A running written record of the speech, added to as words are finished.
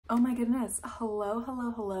Oh my goodness. Hello,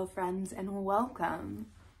 hello, hello, friends, and welcome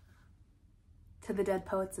to the Dead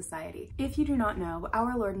Poets Society. If you do not know,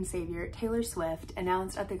 our Lord and Savior, Taylor Swift,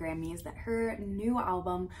 announced at the Grammys that her new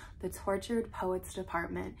album, The Tortured Poets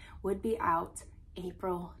Department, would be out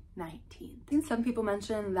April 19th. Some people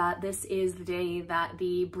mention that this is the day that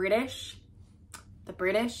the British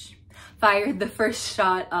fired the first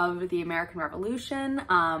shot of the American Revolution.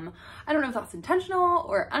 I don't know if that's intentional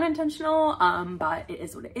or unintentional, but it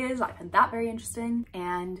is what it is. I find that very interesting.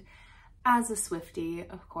 And as a Swiftie,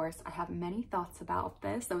 of course, I have many thoughts about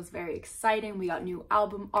this. That was very exciting. We got new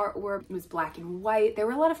album artwork. It was black and white. There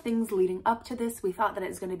were a lot of things leading up to this. We thought that it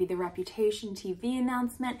was going to be the Reputation TV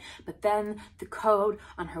announcement, but then the code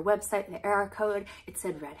on her website, the error code, it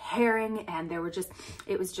said red herring, and there was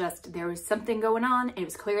something going on. It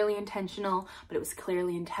was clearly intentional, but it was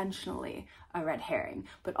clearly intentionally a red herring.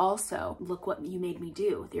 But also, Look What You Made Me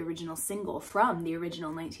Do, the original single from the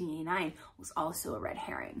original 1989, was also a red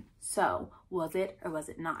herring. So was it or was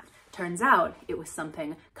it not? Turns out it was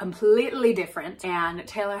something completely different. And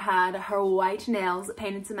Taylor had her white nails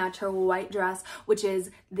painted to match her white dress, which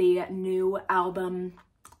is the new album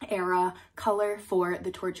era color for the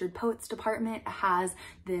Tortured Poets Department. It has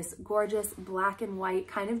this gorgeous black and white,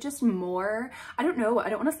 kind of just more, I don't know, I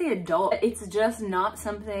don't want to say adult. It's just not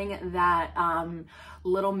something that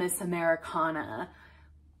Little Miss Americana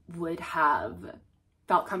would have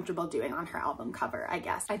felt comfortable doing on her album cover, I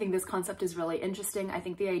guess. I think this concept is really interesting. I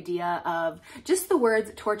think the idea of just the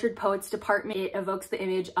words Tortured Poets Department, it evokes the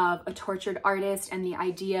image of a tortured artist, and the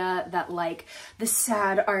idea that like the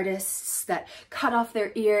sad artists that cut off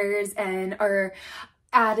their ears and are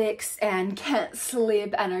addicts and can't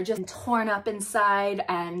sleep and are just torn up inside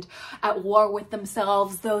and at war with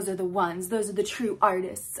themselves, those are the ones, those are the true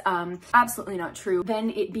artists. Absolutely not true. Then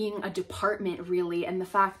it being a department, really, and the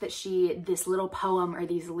fact that this little poem or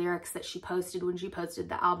these lyrics that she posted when she posted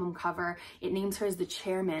the album cover, it names her as the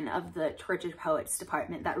chairman of the Tortured Poets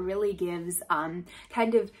Department. That really gives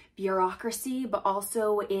kind of bureaucracy, but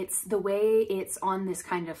also it's the way it's on this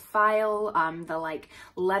kind of file, the like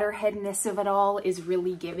letterheadness of it all is really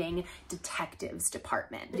giving detectives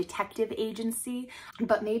department, detective agency,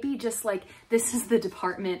 but maybe just like this is the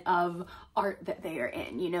department of art that they are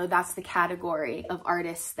in, you know, that's the category of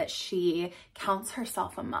artists that she counts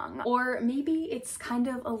herself among. Or maybe it's kind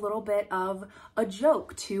of a little bit of a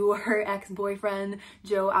joke to her ex-boyfriend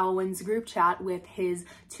Joe Alwyn's group chat with his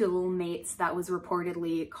two little mates that was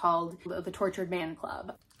reportedly called the Tortured Man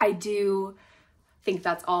Club. I do think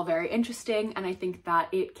that's all very interesting, and I think that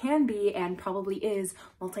it can be and probably is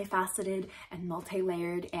multifaceted and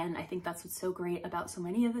multi-layered, and I think that's what's so great about so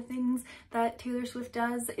many of the things that Taylor Swift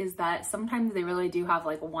does, is that sometimes they really do have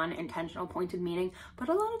like one intentional pointed meaning, but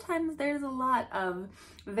a lot of times there's a lot of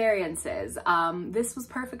variances. This was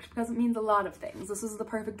perfect because it means a lot of things. This was the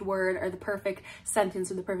perfect word or the perfect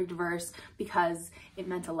sentence or the perfect verse because it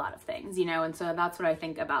meant a lot of things, you know, and so that's what I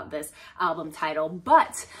think about this album title.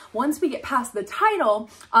 But once we get past the title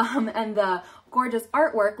and the gorgeous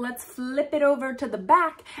artwork, let's flip it over to the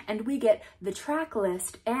back and we get the track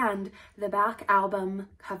list and the back album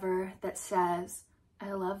cover that says,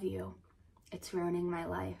 "I love you, it's ruining my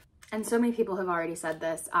life." And so many people have already said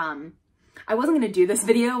this. I wasn't gonna do this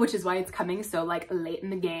video, which is why it's coming so like late in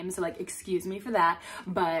the game, so like excuse me for that,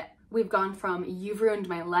 but we've gone from "you've ruined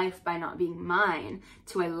my life by not being mine"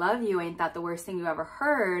 to "I love you, ain't that the worst thing you ever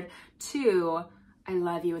heard" to "I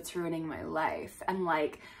love you, it's ruining my life." And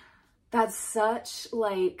like, that's such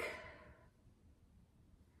like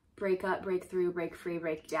break up, break through, break free,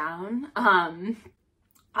 break down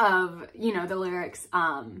of, you know, the lyrics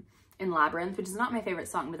in Labyrinth, which is not my favorite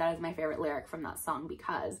song, but that is my favorite lyric from that song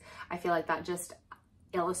because I feel like that just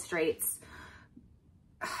illustrates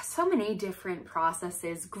so many different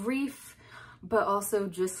processes, grief, but also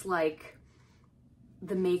just like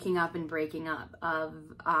the making up and breaking up of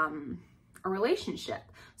a relationship.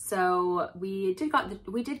 So we did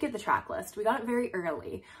get the track list. We got it very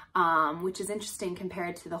early, which is interesting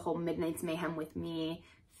compared to the whole Midnight's Mayhem with Me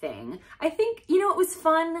thing. I think, you know, it was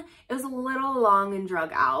fun. It was a little long and drug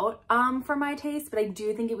out for my taste, but I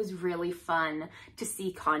do think it was really fun to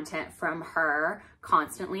see content from her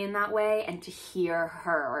constantly in that way and to hear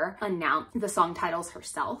her announce the song titles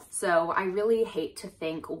herself. So I really hate to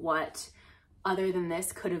think what other than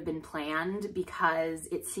this could have been planned, because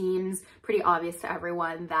it seems pretty obvious to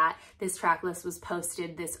everyone that this track list was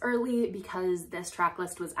posted this early because this track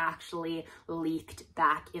list was actually leaked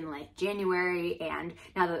back in like January, and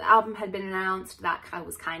now that the album had been announced, that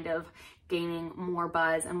was kind of gaining more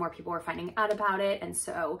buzz and more people were finding out about it. And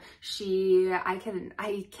so I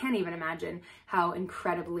can't even imagine how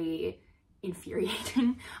incredibly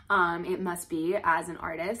infuriating it must be as an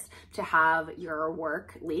artist to have your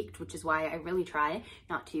work leaked, which is why I really try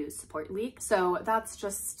not to support leaks. So that's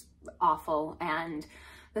just awful, and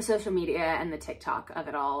the social media and the TikTok of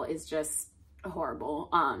it all is just horrible.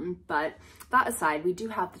 But that aside, we do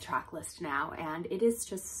have the track list now, and it is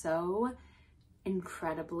just so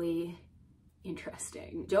incredibly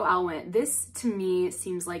interesting. Joe Alwyn, this to me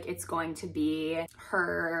seems like it's going to be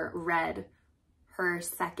her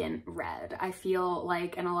second Red. I feel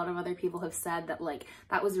like, and a lot of other people have said that like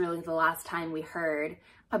that was really the last time we heard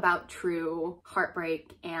about true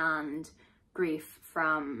heartbreak and grief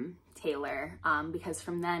from Taylor, because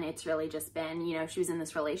from then it's really just been, you know, she was in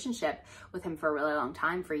this relationship with him for a really long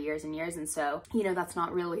time, for years and years, and so, you know, that's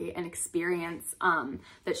not really an experience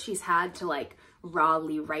that she's had to like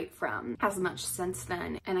rawly write from as much since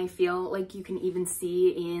then. And I feel like you can even see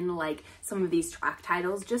in like some of these track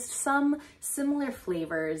titles just some similar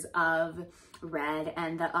flavors of Red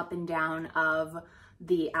and the up and down of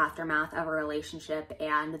the aftermath of a relationship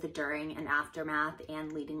and the during and aftermath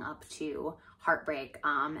and leading up to heartbreak.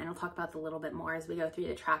 And I'll talk about that a little bit more as we go through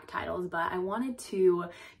the track titles, but I wanted to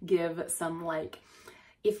give some like,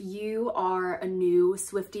 if you are a new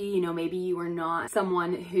Swiftie, you know, maybe you are not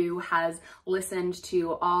someone who has listened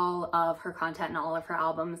to all of her content and all of her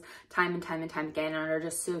albums time and time again and are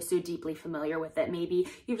just so deeply familiar with it. Maybe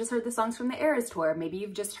you've just heard the songs from the Eras tour. Maybe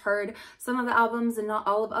you've just heard some of the albums and not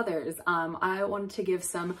all of others. I wanted to give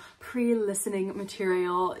some pre-listening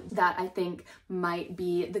material that I think might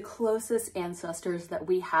be the closest ancestors that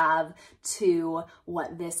we have to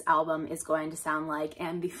what this album is going to sound like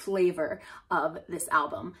and the flavor of this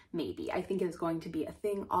album. Maybe. I think it's going to be a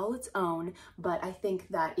thing all its own, but I think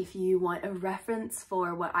that if you want a reference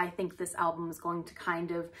for what I think this album is going to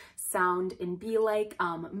kind of sound and be like,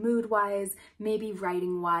 mood-wise, maybe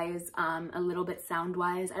writing-wise, a little bit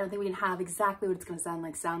sound-wise, I don't think we can have exactly what it's going to sound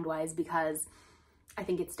like sound-wise because I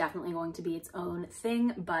think it's definitely going to be its own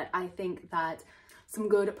thing, but I think that some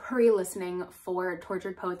good pre-listening for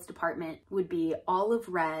Tortured Poets Department would be all of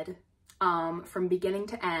Red, from beginning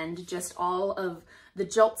to end, just all of the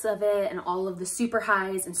jolts of it and all of the super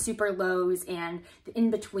highs and super lows and the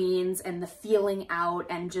in-betweens and the feeling out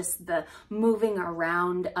and just the moving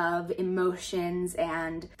around of emotions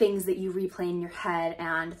and things that you replay in your head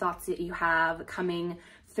and thoughts that you have coming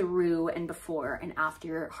through and before and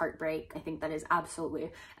after heartbreak. I think that is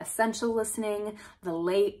absolutely essential listening. The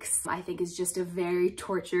Lakes, I think, is just a very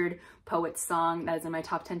tortured poet song. That is in my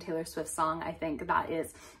top 10 Taylor Swift song. I think that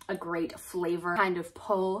is a great flavor, kind of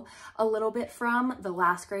pull a little bit from The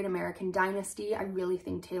Last Great American Dynasty. I really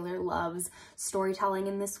think Taylor loves storytelling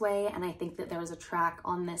in this way, and I think that there was a track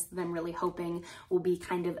on this that I'm really hoping will be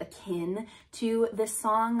kind of akin to this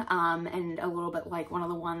song, and a little bit like one of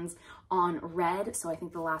the ones on Red. So I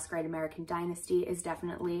think The Last Great American Dynasty is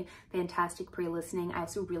definitely fantastic pre-listening. I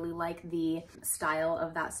also really like the style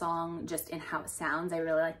of that song just in how it sounds. I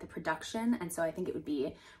really like the production, and so I think it would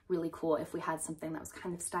be really cool if we had something that was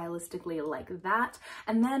kind of stylistically like that.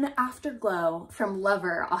 And then Afterglow from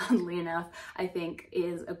Lover, oddly enough, I think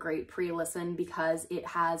is a great pre-listen because it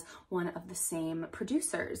has one of the same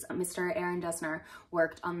producers. Mr. Aaron Dessner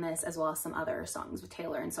worked on this as well as some other songs with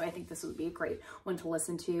Taylor, and so I think this would be a great one to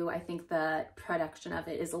listen to. I think the production of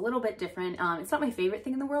it is a little bit different. It's not my favorite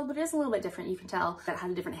thing in the world, but it is a little bit different. You can tell that it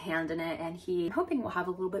had a different hand in it, and I'm hoping will have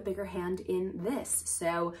a little bit bigger hand in this.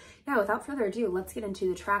 So yeah, without further ado, let's get into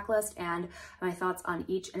the track list and my thoughts on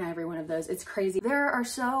each and every one of those. It's crazy. There are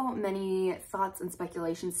so many thoughts and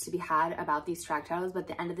speculations to be had about these track titles, but at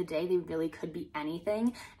the end of the day, they really could be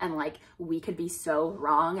anything. And like, we could be so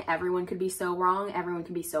wrong. Everyone could be so wrong. Everyone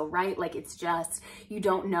could be so right. Like, it's just, you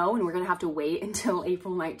don't know. And we're going to have to wait until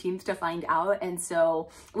April 19th to find out. And so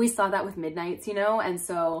we saw that with Midnights, you know? And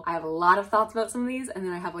so I have a lot of thoughts about some of these, and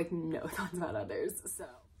then I have like no thoughts about others.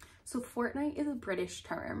 So fortnight is a British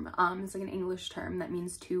term. It's like an English term that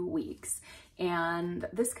means 2 weeks. And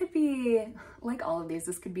this could be, like all of these,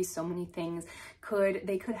 this could be so many things.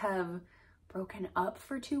 They could have broken up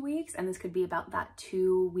for 2 weeks, and this could be about that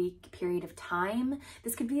 2-week period of time.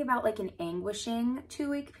 This could be about like an anguishing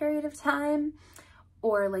 2-week period of time,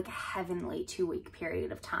 or like a heavenly 2-week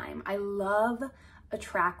period of time. I love a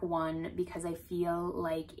track one because I feel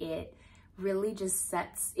like it really just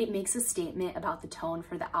makes a statement about the tone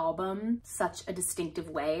for the album such a distinctive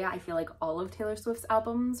way. I feel like all of Taylor Swift's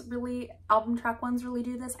album track ones really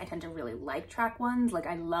do this. I tend to really like track ones. Like,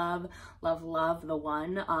 I love The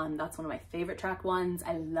One. That's one of my favorite track ones.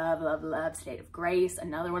 I love State of Grace,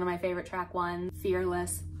 another one of my favorite track ones.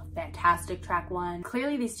 Fearless, fantastic track one.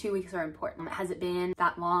 Clearly these 2 weeks are important. Has it been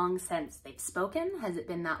that long since they've spoken? Has it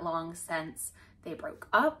been that long since they broke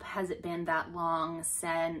up? Has it been that long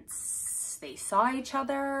since they saw each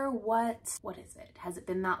other? What is it? Has it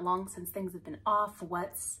been that long since things have been off?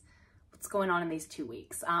 What's going on in these 2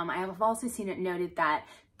 weeks? I have also seen it noted that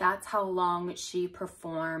that's how long she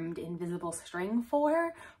performed Invisible String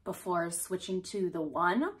for before switching to The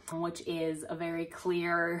One, which is a very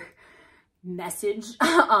clear message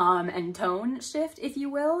and tone shift, if you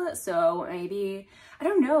will. So maybe, I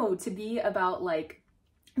don't know, to be about like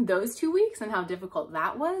those 2 weeks and how difficult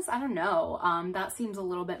that was, I don't know. That seems a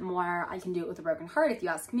little bit more, I can do it with a broken heart if you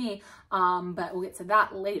ask me, but we'll get to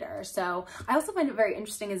that later. So I also find it very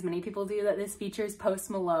interesting, as many people do, that this features Post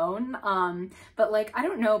Malone, but like, I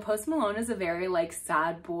don't know, Post Malone is a very like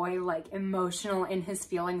sad boy, like emotional in his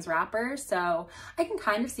feelings rapper, so I can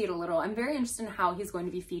kind of see it a little. I'm very interested in how he's going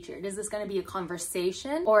to be featured. Is this going to be a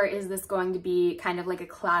conversation, or is this going to be kind of like a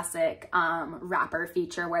classic rapper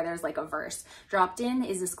feature where there's like a verse dropped in?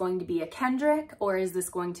 Is this going to be a Kendrick, or is this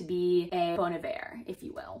going to be a Bon Iver, if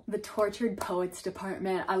you will? The Tortured Poets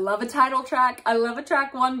department. I love a title track. I love a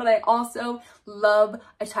track one, but I also love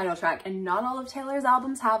a title track, and not all of Taylor's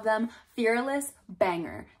albums have them. Fearless,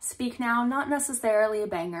 banger. Speak Now, not necessarily a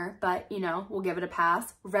banger, but you know, we'll give it a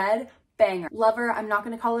pass. Red, banger. Lover, I'm not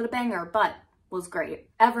gonna call it a banger, but was great.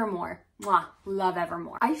 Evermore. Mwah, love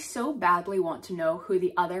Evermore. I so badly want to know who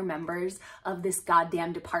the other members of this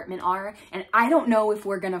goddamn department are, and I don't know if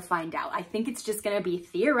we're gonna find out. I think it's just gonna be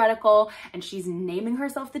theoretical, and she's naming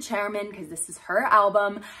herself the chairman because this is her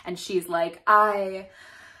album, and she's like, I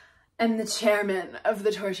am the chairman of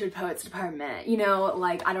the Tortured Poets department. You know,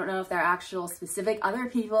 like, I don't know if there are actual specific other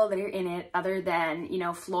people that are in it other than, you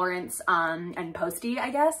know, Florence and Posty,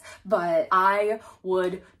 I guess, but I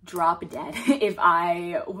would drop dead if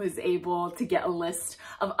I was able to get a list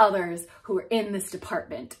of others who are in this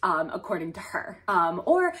department, according to her.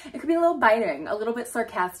 Or it could be a little biting, a little bit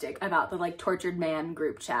sarcastic about the like tortured man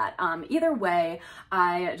group chat. Either way,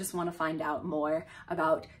 I just want to find out more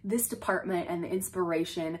about this department and the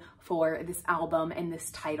inspiration for this album and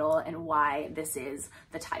this title, and why this is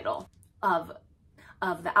the title of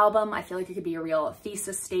the album. I feel like it could be a real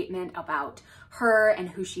thesis statement about her and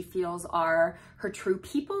who she feels are her true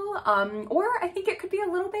people. Or I think it could be a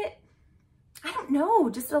little bit, I don't know,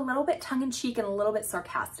 just a little bit tongue-in-cheek and a little bit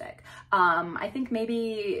sarcastic. I think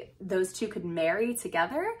maybe those two could marry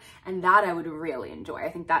together, and that I would really enjoy.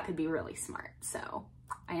 I think that could be really smart. So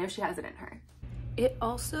I know she has it in her. It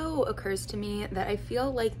also occurs to me that I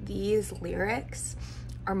feel like these lyrics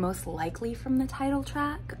are most likely from the title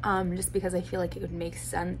track, just because I feel like it would make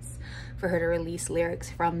sense for her to release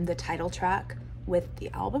lyrics from the title track with the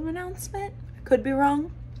album announcement. I could be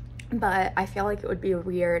wrong, but I feel like it would be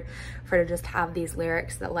weird for her to just have these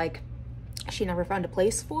lyrics that like she never found a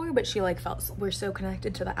place for, but she like felt were so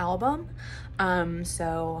connected to the album.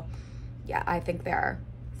 So yeah, I think they're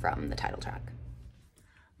from the title track.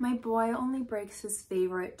 My boy only breaks his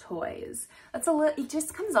favorite toys. That's a little, it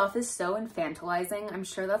just comes off as so infantilizing. I'm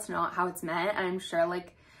sure that's not how it's meant, and I'm sure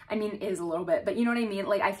like, I mean, it is a little bit, but you know what I mean?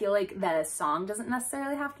 Like, I feel like the song doesn't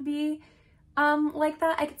necessarily have to be like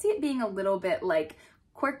that. I could see it being a little bit like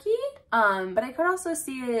quirky, but I could also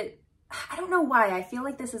see it, I don't know why. I feel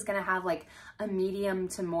like this is gonna have like a medium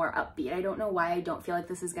to more upbeat. I don't know why I don't feel like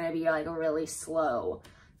this is gonna be like a really slow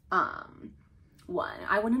one.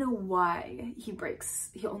 I want to know why he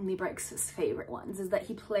only breaks his favorite ones. Is that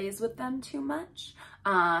he plays with them too much?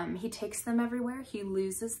 He takes them everywhere, he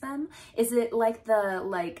loses them? Is it like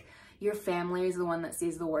your family is the one that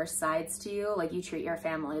sees the worst sides to you? Like you treat your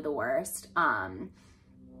family the worst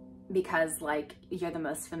because like you're the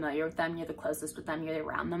most familiar with them, you're the closest with them, you're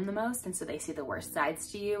around them the most, and so they see the worst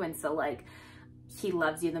sides to you, and so like he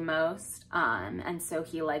loves you the most, and so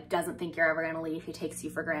he like doesn't think you're ever gonna leave. He takes you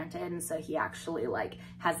for granted, and so he actually like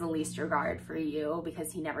has the least regard for you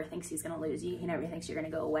because he never thinks he's gonna lose you. He never thinks you're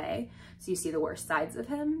gonna go away. So you see the worst sides of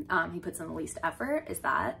him. He puts in the least effort. Is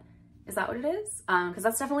that what it is? Because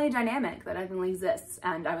that's definitely a dynamic that I think exists,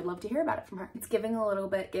 and I would love to hear about it from her. It's giving a little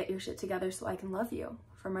bit get your shit together so I can love you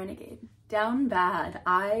from Renegade. Down Bad.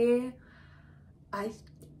 I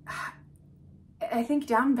think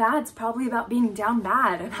down bad's probably about being down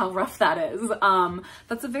bad and how rough that is.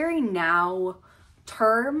 That's a very now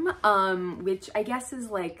term, which I guess is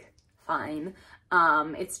like fine.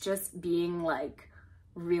 It's just being like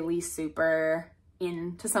really super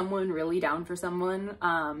into someone, really down for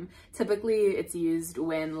someone. Typically it's used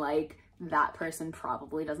when like that person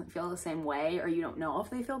probably doesn't feel the same way, or you don't know if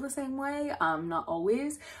they feel the same way. Not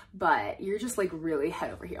always, but you're just like really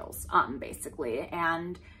head over heels, basically.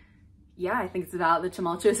 And yeah, I think it's about the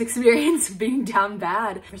tumultuous experience of being down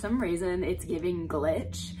bad. For some reason, it's giving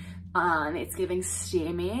Glitch, It's giving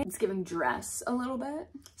steamy, it's giving dress a little bit.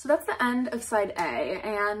 So that's the end of side A,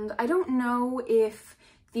 and I don't know if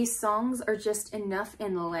these songs are just enough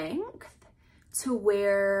in length to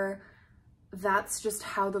where that's just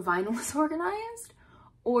how the vinyl is organized,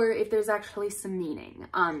 or if there's actually some meaning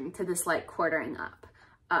to this like quartering up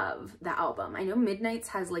of the album. I know Midnight's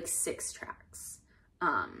has like 6 tracks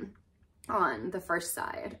on the first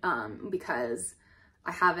side because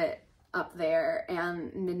I have it up there,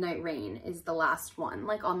 and Midnight Rain is the last one,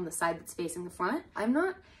 like on the side that's facing the front. I'm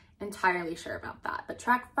not entirely sure about that, but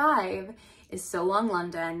track 5 is So Long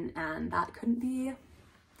London, and that couldn't be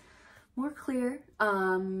more clear.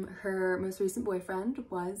 Her most recent boyfriend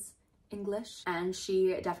was English, and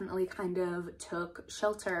she definitely kind of took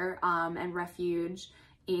shelter and refuge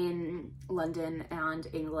in London and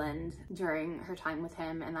England during her time with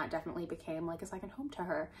him, and that definitely became like a second home to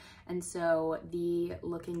her. And so the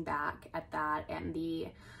looking back at that and the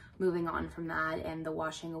moving on from that and the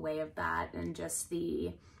washing away of that and just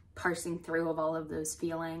the parsing through of all of those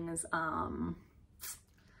feelings,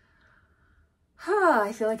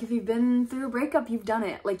 I feel like if you've been through a breakup, you've done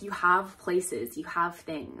it. Like, you have places, you have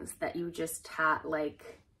things that you just had,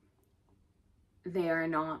 like, they are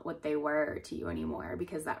not what they were to you anymore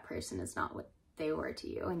because that person is not what they were to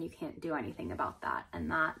you, and you can't do anything about that. And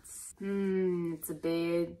that's, it's a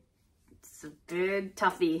big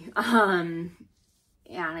toughie. And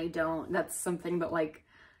that's something that, like,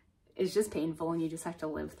 is just painful, and you just have to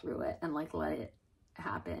live through it and like let it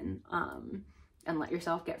happen. And let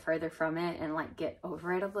yourself get further from it and like get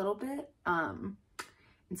over it a little bit. And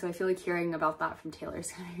so I feel like hearing about that from Taylor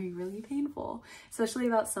is gonna be really painful, especially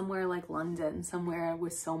about somewhere like London, somewhere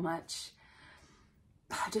with so much,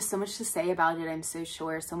 just so much to say about it, I'm so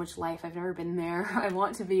sure, so much life. I've never been there. I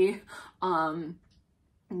want to be,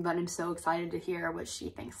 but I'm so excited to hear what she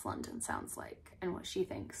thinks London sounds like and what she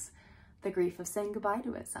thinks the grief of saying goodbye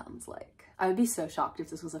to it sounds like. I would be so shocked if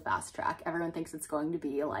this was a fast track. Everyone thinks it's going to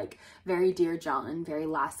be like very Dear John, very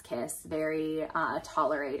Last Kiss, very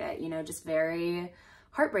Tolerate It, you know, just very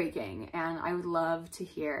heartbreaking. And I would love to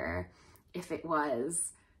hear if it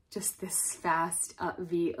was just this fast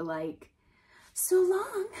upbeat, like, so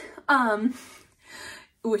long,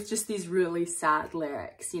 with just these really sad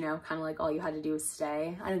lyrics, you know, kind of like All You Had to Do Was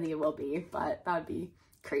Stay. I don't think it will be, but that would be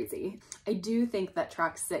crazy. I do think that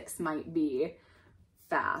track 6 might be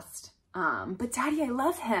fast, but Daddy, I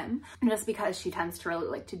Love Him, just because she tends to really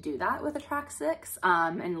like to do that with a track 6,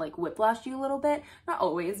 and like whiplash you a little bit. Not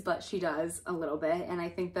always, but she does a little bit, and I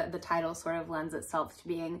think that the title sort of lends itself to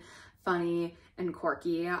being funny and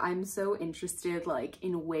quirky. I'm so interested like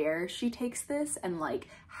in where she takes this and like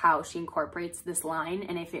how she incorporates this line,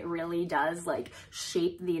 and if it really does like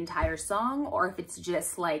shape the entire song, or if it's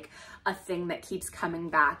just like a thing that keeps coming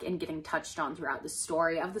back and getting touched on throughout the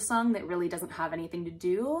story of the song that really doesn't have anything to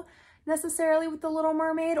do necessarily with The Little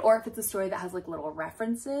Mermaid, or if it's a story that has like little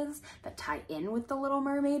references that tie in with The Little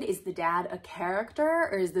Mermaid. Is the dad a character,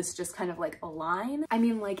 or is this just kind of like a line? I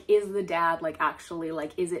mean, like, is the dad like actually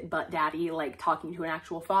like, is it but daddy like talking to an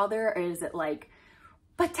actual father, or is it like,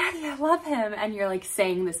 but daddy, I love him, and you're like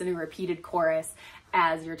saying this in a repeated chorus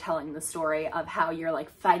as you're telling the story of how you're like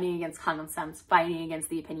fighting against common sense, fighting against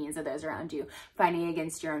the opinions of those around you, fighting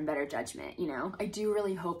against your own better judgment, you know? I do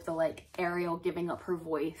really hope the like Ariel giving up her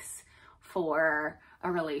voice for a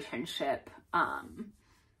relationship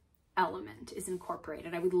element is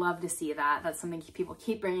incorporated. I would love to see that. That's something people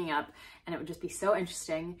keep bringing up, and it would just be so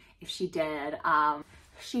interesting if she did.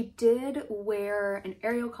 She did wear an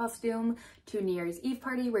Ariel costume to a New Year's Eve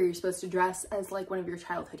party where you're supposed to dress as like one of your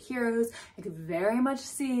childhood heroes. I could very much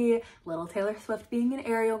see little Taylor Swift being an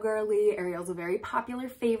Ariel girly. Ariel's a very popular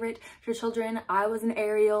favorite for children. I was an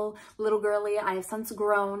Ariel little girly. I have since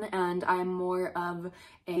grown, and I'm more of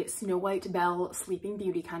a Snow White, Belle, Sleeping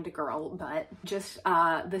Beauty kind of girl, but just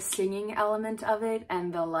the singing element of it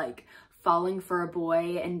and the like falling for a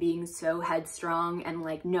boy and being so headstrong and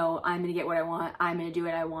like, no, I'm gonna get what I want, I'm gonna do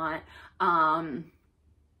what I want,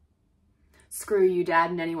 screw you,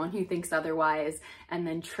 dad, and anyone who thinks otherwise, and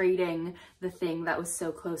then trading the thing that was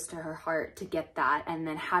so close to her heart to get that, and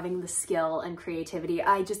then having the skill and creativity.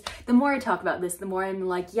 The more I talk about this, the more I'm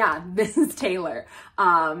like, yeah, this is Taylor.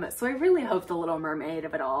 So I really hope the Little Mermaid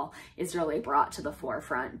of it all is really brought to the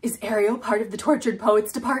forefront. Is Ariel part of the tortured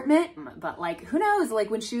poets department? But like, who knows? Like,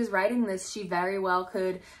 when she was writing this, she very well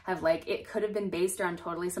could have like, it could have been based around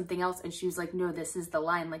totally something else, and she was like, no, this is the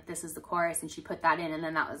line, like this is the chorus, and she put that in, and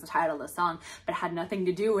then that was the title of the song, but it had nothing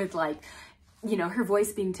to do with like, you know, her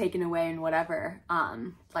voice being taken away and whatever,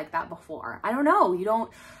 like that before. I don't know. You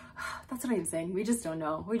don't, that's what I'm saying. We just don't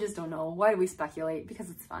know. We just don't know. Why do we speculate?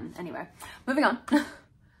 Because it's fun. Anyway, moving on.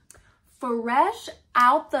 Fresh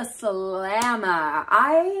out the slammer.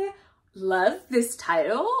 I love this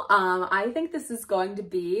title. I think this is going to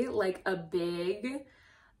be like a big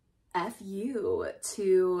FU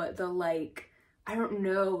to the like, I don't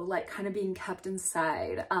know, like kind of being kept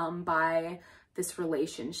inside by this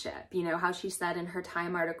relationship. You know how she said in her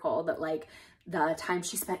Time article that like the time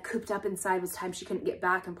she spent cooped up inside was time she couldn't get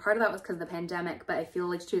back, and part of that was because of the pandemic, but I feel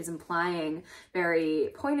like she was implying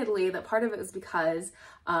very pointedly that part of it was because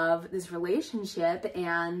of this relationship.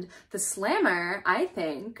 And the slammer, I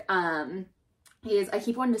think, is, I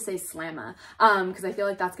keep wanting to say slammer, because I feel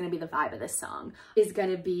like that's going to be the vibe of this song, is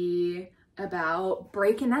going to be about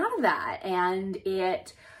breaking out of that and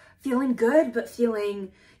it feeling good, but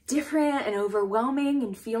feeling different and overwhelming,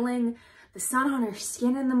 and feeling the sun on her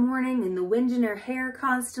skin in the morning and the wind in her hair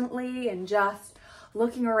constantly, and just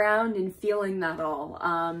looking around and feeling that all.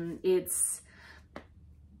 It's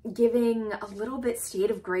giving a little bit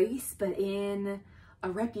State of Grace, but in a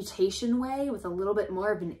Reputation way with a little bit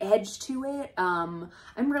more of an edge to it. I'm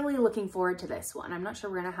really looking forward to this one. I'm not sure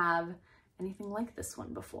we're gonna have anything like this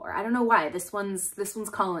one before. I don't know why. This one's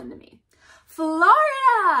calling to me. Florida,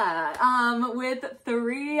 with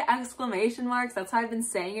 3 exclamation marks. That's how I've been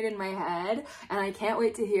saying it in my head, and I can't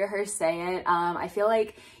wait to hear her say it. I feel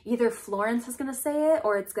like either Florence is gonna say it,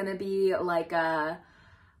 or it's gonna be like a,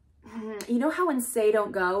 you know how in Say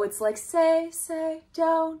Don't Go, it's like say,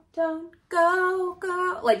 don't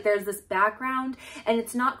go. Like there's this background, and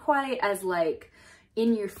it's not quite as like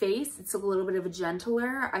in your face. It's a little bit of a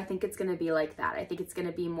gentler. I think it's gonna be like that. I think it's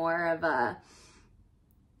gonna be more of a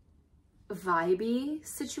vibey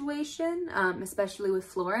situation, especially with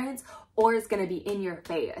Florence, or it's gonna be in your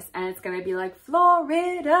face and it's gonna be like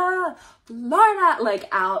Florida, like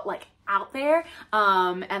out there,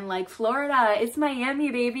 and like Florida, it's Miami,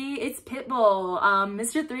 baby, it's Pitbull,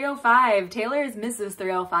 Mr. 305, Taylor is Mrs.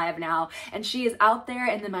 305 now, and she is out there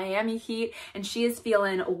in the Miami heat, and she is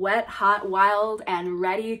feeling wet, hot, wild, and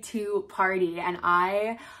ready to party, and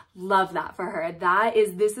I love that for her.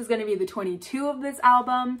 This is gonna be the 22 of this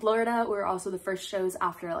album. Florida were also the first shows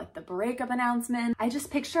after like the breakup announcement. I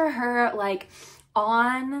just picture her like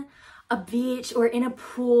on a beach or in a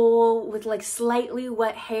pool with like slightly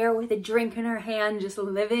wet hair with a drink in her hand, just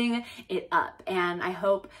living it up. And I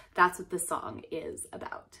hope that's what this song is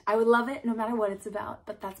about. I would love it no matter what it's about,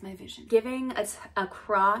 but that's my vision. Giving a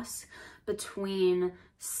cross between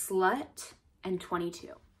Slut and 22.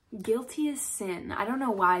 Guilty as Sin. I don't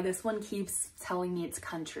know why this one keeps telling me it's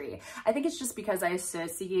country. I think it's just because I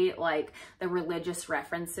associate like the religious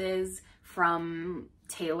references from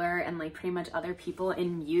Taylor and like pretty much other people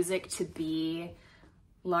in music to be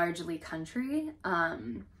largely country.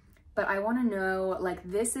 But I want to know, like,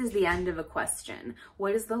 this is the end of a question.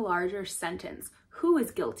 What is the larger sentence? Who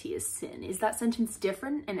is guilty as sin? Is that sentence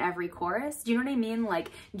different in every chorus? Do you know what I mean?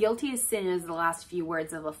 Like, guilty as sin is the last few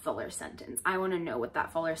words of a fuller sentence. I want to know what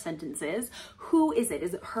that fuller sentence is. Who is it?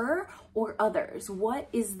 Is it her or others? What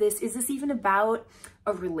is this? Is this even about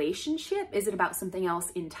a relationship? Is it about something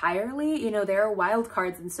else entirely? You know, there are wild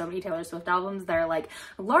cards in so many Taylor Swift albums that are like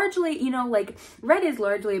largely, you know, like Red is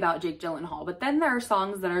largely about Jake Gyllenhaal, but then there are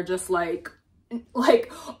songs that are just like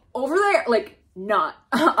over there, like not,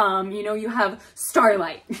 you know, you have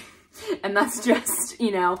Starlight and that's just, you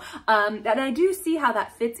know, and I do see how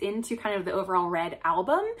that fits into kind of the overall Red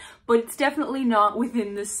album, but it's definitely not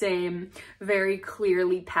within the same very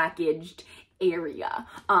clearly packaged area,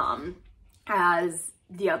 as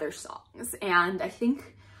the other songs. And I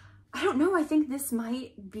think, I don't know, I think this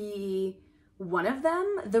might be one of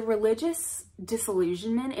them. The religious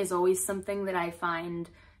disillusionment is always something that I find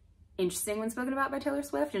interesting when spoken about by Taylor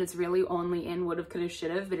Swift, and it's really only in Would've, Could've,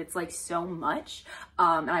 Should've, but it's like so much,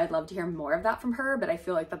 and I'd love to hear more of that from her, but I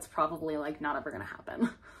feel like that's probably like not ever gonna happen.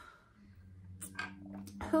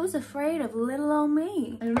 Who's afraid of little old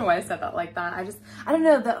me? I don't know why I said that like that. I don't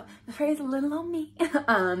know, the phrase little old me.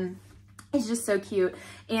 It's just so cute,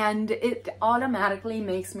 and it automatically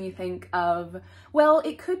makes me think of, well,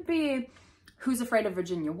 it could be Who's Afraid of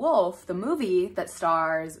Virginia Woolf, the movie that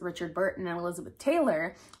stars Richard Burton and Elizabeth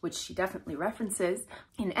Taylor, which she definitely references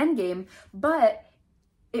in Endgame, but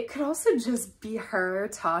it could also just be her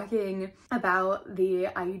talking about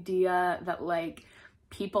the idea that like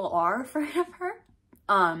people are afraid of her,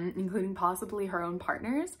 including possibly her own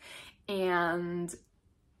partners, and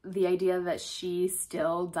the idea that she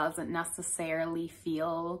still doesn't necessarily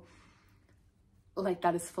feel like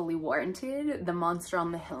that is fully warranted. The monster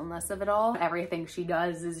on the hillness of it all. Everything she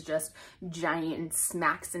does is just giant and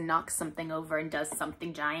smacks and knocks something over and does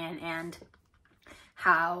something giant, and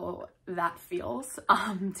how that feels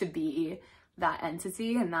to be that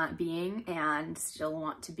entity and that being and still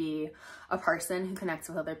want to be a person who connects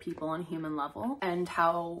with other people on a human level. And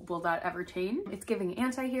how will that ever change? It's giving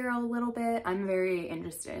anti-hero a little bit. I'm very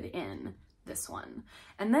interested in this one.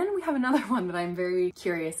 And then we have another one that I'm very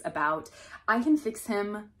curious about. I can fix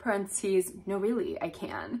him, parentheses, no really, I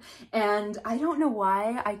can. And I don't know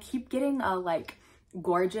why I keep getting a like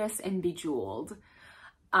gorgeous and bejeweled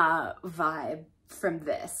vibe from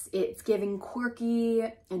this. It's giving quirky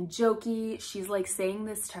and jokey. She's like saying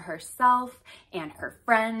this to herself and her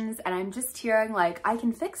friends, and I'm just hearing like, I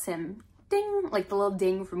can fix him, ding, like the little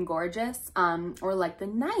ding from Gorgeous, or like the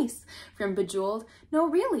nice from Bejeweled, no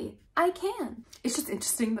really, I can. It's just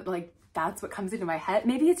interesting that like that's what comes into my head.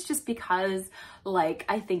 Maybe it's just because like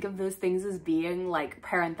I think of those things as being like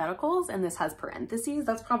parentheticals and this has parentheses.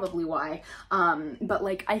 That's probably why. But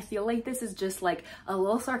like I feel like this is just like a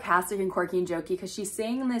little sarcastic and quirky and jokey because she's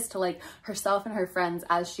saying this to like herself and her friends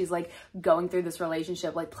as she's like going through this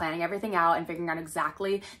relationship, like planning everything out and figuring out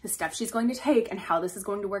exactly the steps she's going to take and how this is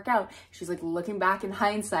going to work out. She's like looking back in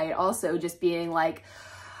hindsight, also just being like,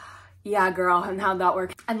 yeah, girl, and how'd that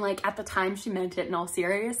work? And like at the time she meant it in all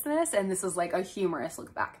seriousness, and this is like a humorous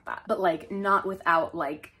look back at that, but like not without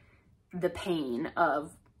like the pain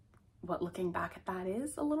of what looking back at that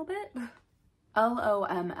is a little bit.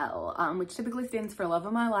 LOML, which typically stands for love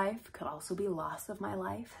of my life, could also be loss of my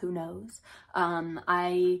life, who knows?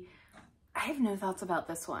 I have no thoughts about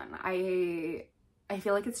this one. I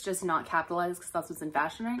feel like it's just not capitalized because that's what's in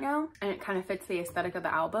fashion right now, and it kind of fits the aesthetic of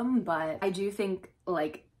the album, but I do think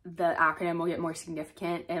like the acronym will get more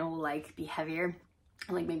significant and it will like be heavier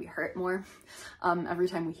and like maybe hurt more every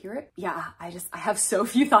time we hear it. Yeah, I have so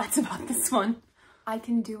few thoughts about this one. I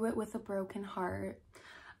can do it with a broken heart.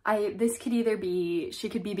 This could either be, she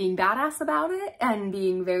could be being badass about it and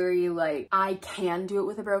being very like, I can do it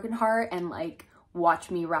with a broken heart and like watch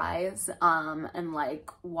me rise and like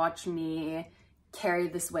watch me carry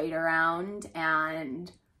this weight around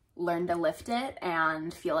and learn to lift it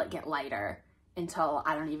and feel it get lighter until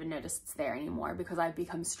I don't even notice it's there anymore because I've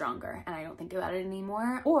become stronger and I don't think about it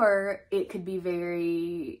anymore. Or it could be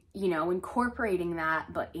very, you know, incorporating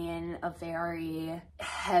that, but in a very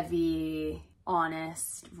heavy,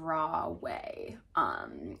 honest, raw way,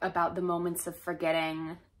 about the moments of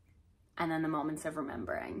forgetting and then the moments of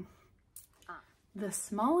remembering. The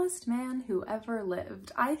smallest man who ever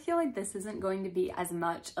lived. I feel like this isn't going to be as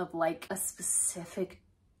much of like a specific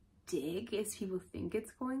dig as people think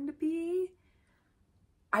it's going to be.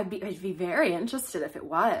 I'd be very interested if it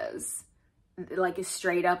was like a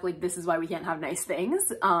straight up like this is why we can't have nice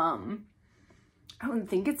things. I don't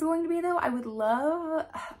think it's going to be though. I would love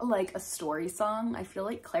like a story song. I feel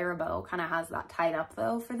like Clara Bow kind of has that tied up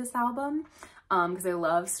though for this album, because I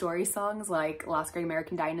love story songs like Last Great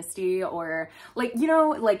American Dynasty, or like, you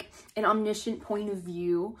know, like an omniscient point of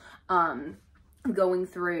view going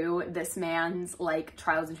through this man's like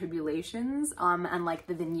trials and tribulations, and like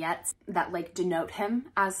the vignettes that like denote him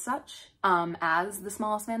as such, as the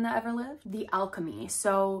smallest man that ever lived. The alchemy.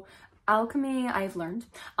 So alchemy, I've learned,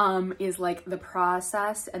 is like the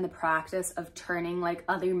process and the practice of turning like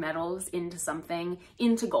other metals into something,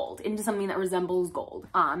 into gold, into something that resembles gold.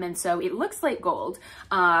 And so it looks like gold,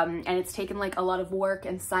 and it's taken like a lot of work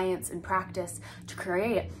and science and practice to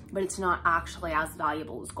create it, but it's not actually as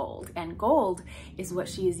valuable as gold. And gold is what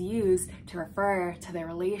she has used to refer to their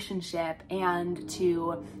relationship and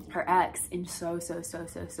to her ex in so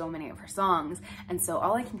many of her songs. And so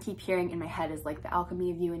all I can keep hearing in my head is like the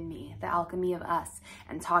alchemy of you and me, the alchemy of us,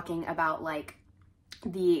 and talking about like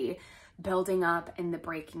the building up and the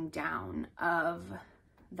breaking down of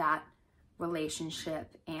that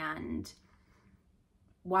relationship and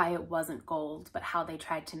why it wasn't gold, but how they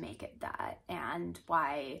tried to make it that and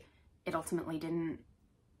why it ultimately didn't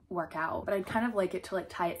work out. But I'd kind of like it to like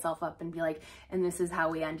tie itself up and be like, and this is how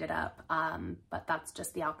we ended up, but that's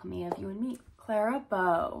just the alchemy of you and me. Clara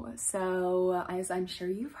Bow. So as I'm sure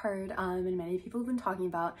you've heard, and many people have been talking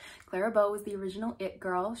about, Clara Bow was the original It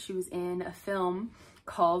girl. She was in a film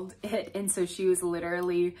called It, and so she was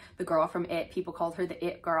literally the girl from It. People called her the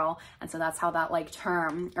It girl, and so that's how that like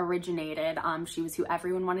term originated. She was who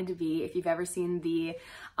everyone wanted to be. If you've ever seen the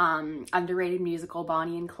underrated musical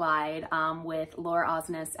Bonnie and Clyde with Laura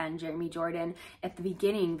Osnes and Jeremy Jordan, at the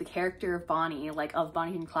beginning the character of Bonnie, like of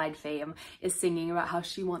Bonnie and Clyde fame, is singing about how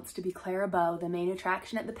she wants to be Clara Bow, the main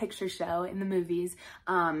attraction at the picture show in the movies.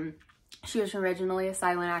 She was originally a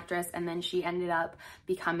silent actress, and then she ended up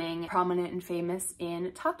becoming prominent and famous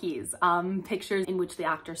in talkies, pictures in which the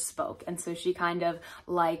actors spoke. And so she kind of,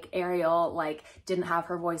 like Ariel, like didn't have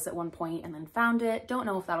her voice at one point and then found it. Don't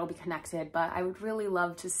know if that'll be connected, but I would really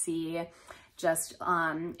love to see just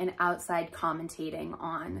an outside commentating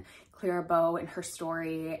on Clara Bow and her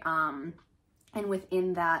story, and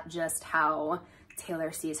within that, just how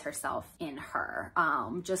Taylor sees herself in her.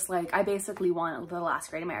 Just like, I basically want The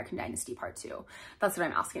Last Great American Dynasty Part 2. That's what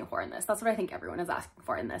I'm asking for in this. That's what I think everyone is asking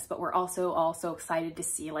for in this, but we're also excited to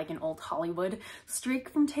see like an old Hollywood streak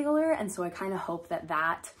from Taylor, and so I kind of hope that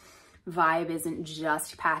that vibe isn't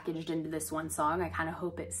just packaged into this one song. I kind of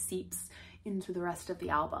hope it seeps into the rest of the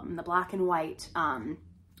album. The black and white, and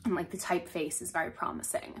like the typeface is very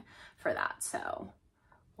promising for that, so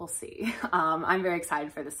we'll see. I'm very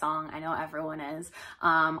excited for the song. I know everyone is.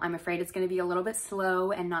 I'm afraid it's going to be a little bit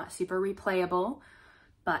slow and not super replayable,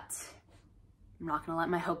 but I'm not going to let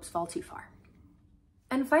my hopes fall too far.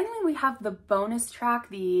 And finally, we have the bonus track,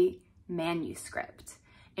 the manuscript.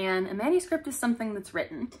 And a manuscript is something that's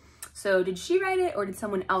written. So did she write it or did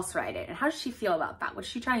someone else write it? And how does she feel about that? What's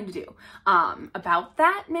she trying to do? About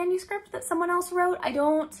that manuscript that someone else wrote?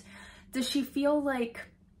 Does she feel like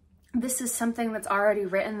this is something that's already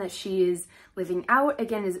written that she is living out?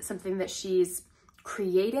 Again, is it something that she's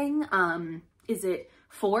creating? Is it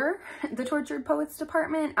for the Tortured Poets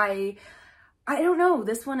Department? I don't know.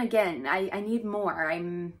 This one, again, I need more.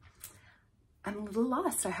 I'm a little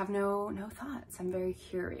lost. I have no thoughts. I'm very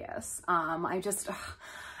curious. I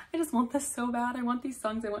just want this so bad. I want these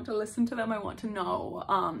songs. I want to listen to them. I want to know.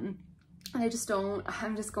 And I just don't,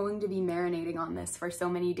 I'm just going to be marinating on this for so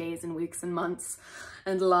many days and weeks and months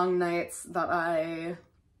and long nights that I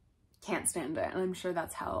can't stand it. And I'm sure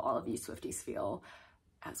that's how all of you Swifties feel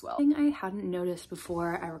as well. Thing I hadn't noticed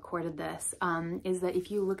before I recorded this is that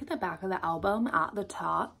if you look at the back of the album at the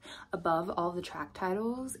top above all the track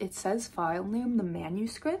titles, it says file name, the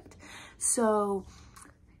manuscript. So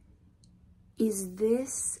is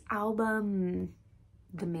this album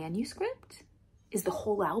the manuscript? Is the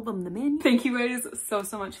whole album the manuscript? Thank you guys so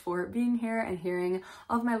much for being here and hearing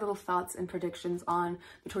all of my little thoughts and predictions on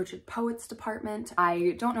the Tortured Poets Department.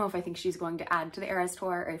 I don't know if I think she's going to add to the Eras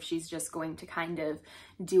Tour or if she's just going to kind of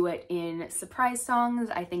do it in surprise songs.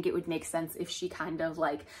 I think it would make sense if she kind of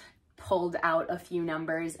like pulled out a few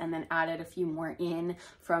numbers and then added a few more in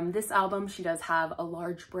from this album. She does have a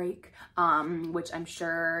large break, which I'm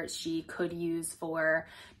sure she could use for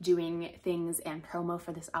doing things and promo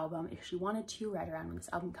for this album if she wanted to right around when this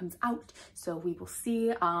album comes out. So we will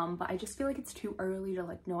see, but I just feel like it's too early to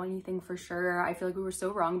like know anything for sure. I feel like we were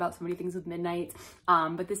so wrong about so many things with Midnight,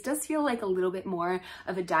 but this does feel like a little bit more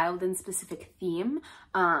of a dialed in specific theme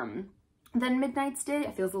than Midnight's did.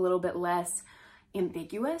 It feels a little bit less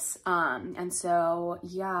ambiguous, and so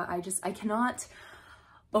yeah, I cannot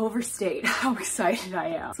overstate how excited I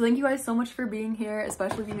am. So thank you guys so much for being here,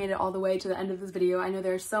 especially if you made it all the way to the end of this video. I know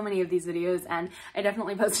there are so many of these videos and I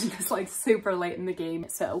definitely posted this like super late in the game,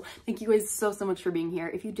 so thank you guys so much for being here.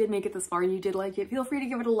 If you did make it this far and you did like it, feel free to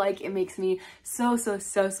give it a like. It makes me so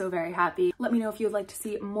very happy. Let me know if you would like to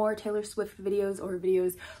see more Taylor Swift videos or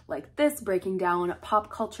videos like this, breaking down pop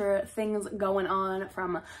culture things going on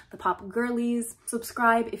from the pop girlies.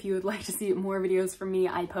 Subscribe if you would like to see more videos from me.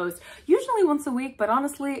 I post usually once a week, but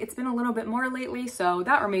honestly it's been a little bit more lately, so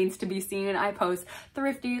that remains to be seen. I post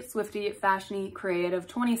thrifty, swifty, fashiony, creative,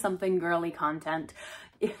 20-something girly content.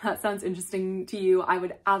 If that sounds interesting to you, I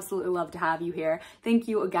would absolutely love to have you here. Thank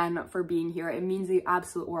you again for being here. It means the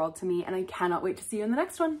absolute world to me, and I cannot wait to see you in the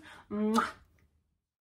next one. Mwah.